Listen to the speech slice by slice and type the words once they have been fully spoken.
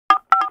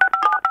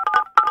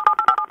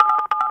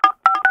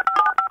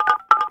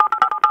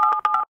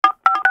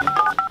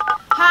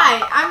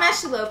Hi, I'm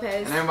Ashley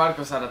Lopez. And I'm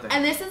Marco Zarate.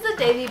 And this is the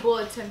Daily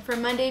Bulletin for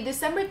Monday,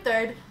 December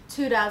 3rd,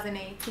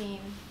 2018.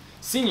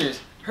 Seniors,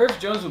 Herb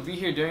Jones will be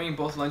here during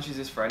both lunches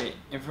this Friday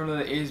in front of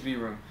the ASB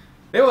room.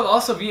 They will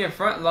also be in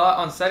front lot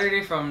on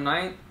Saturday from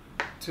 9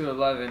 to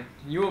 11.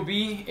 You will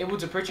be able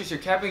to purchase your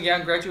cap and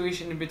gown,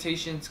 graduation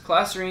invitations,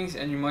 class rings,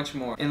 and much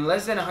more. In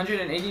less than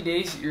 180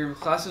 days, your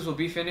classes will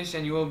be finished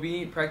and you will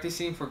be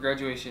practicing for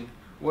graduation.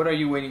 What are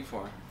you waiting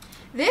for?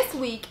 This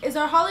week is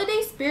our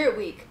Holiday Spirit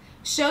Week.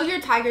 Show your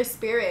tiger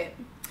spirit.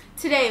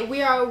 Today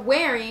we are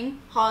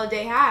wearing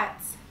holiday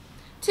hats.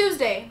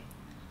 Tuesday,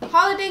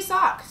 holiday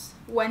socks.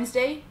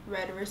 Wednesday,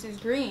 red versus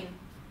green.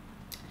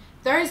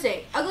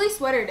 Thursday, ugly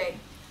sweater day.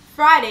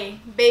 Friday,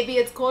 baby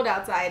it's cold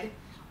outside.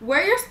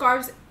 Wear your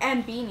scarves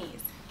and beanies.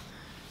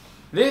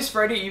 This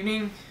Friday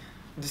evening,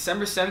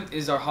 December 7th,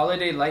 is our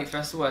Holiday Light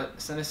Festival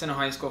at San Jacinto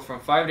High School from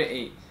 5 to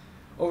 8.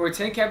 Over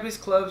 10 campus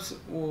clubs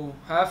will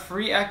have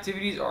free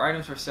activities or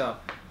items for sale.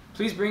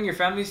 Please bring your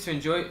families to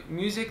enjoy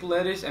music,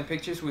 letters, and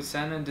pictures with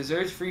Santa,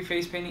 desserts, free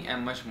face painting,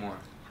 and much more.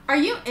 Are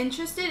you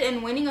interested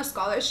in winning a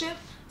scholarship?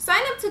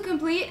 Sign up to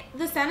complete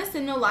the San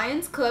Jacinto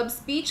Lions Club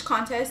speech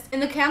contest in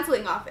the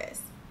counseling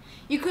office.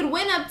 You could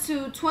win up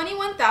to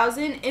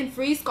 $21,000 in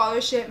free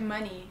scholarship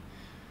money.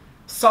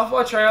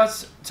 Softball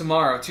tryouts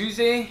tomorrow,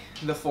 Tuesday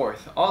the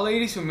 4th. All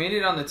ladies who made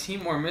it on the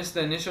team or missed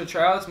the initial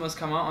tryouts must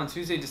come out on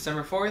Tuesday,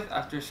 December 4th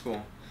after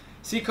school.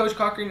 See Coach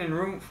Cochran in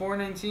room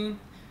 419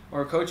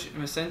 or Coach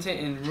Vicente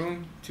in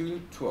room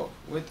 212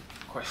 with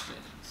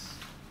questions.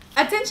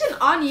 Attention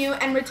on you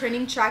and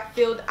returning track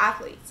field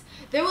athletes.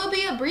 There will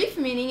be a brief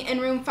meeting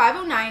in room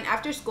 509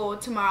 after school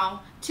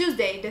tomorrow,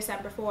 Tuesday,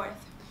 December 4th.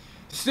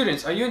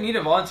 Students, are you in need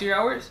of volunteer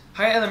hours?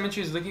 High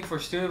Elementary is looking for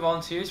student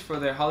volunteers for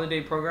their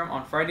holiday program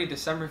on Friday,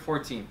 December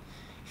 14th.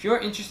 If you are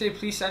interested,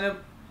 please sign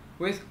up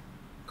with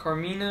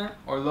Carmina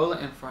or Lola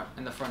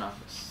in the front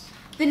office.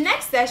 The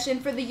next session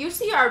for the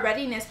UCR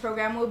Readiness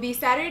Program will be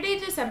Saturday,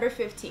 December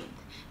 15th.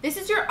 This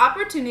is your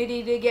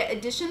opportunity to get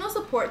additional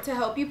support to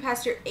help you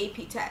pass your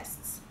AP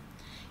tests.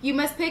 You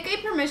must pick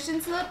a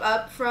permission slip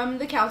up from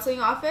the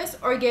counseling office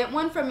or get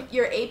one from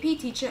your AP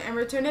teacher and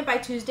return it by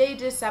Tuesday,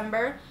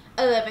 December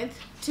 11th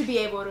to be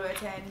able to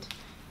attend.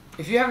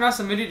 If you have not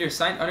submitted your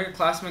signed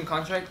underclassmen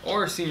contract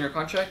or senior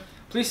contract,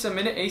 please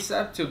submit it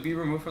ASAP to be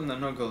removed from the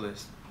no-go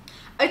list.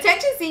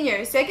 Attention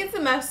seniors, second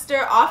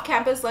semester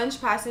off-campus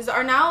lunch passes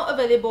are now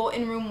available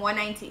in room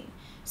 119.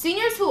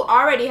 Seniors who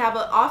already have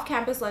an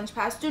off-campus lunch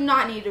pass do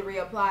not need to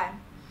reapply.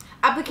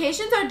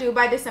 Applications are due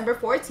by December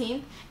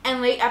 14th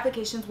and late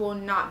applications will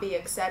not be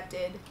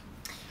accepted.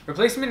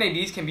 Replacement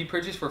IDs can be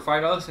purchased for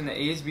 $5 in the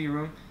ASB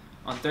room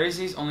on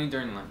Thursdays only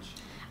during lunch.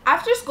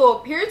 After school,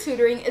 peer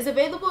tutoring is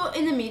available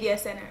in the Media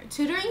Center.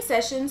 Tutoring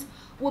sessions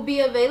will be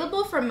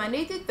available from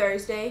Monday through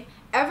Thursday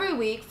every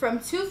week from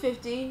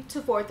 2:50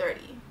 to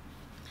 4:30.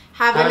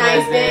 Have a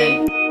nice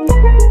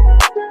day.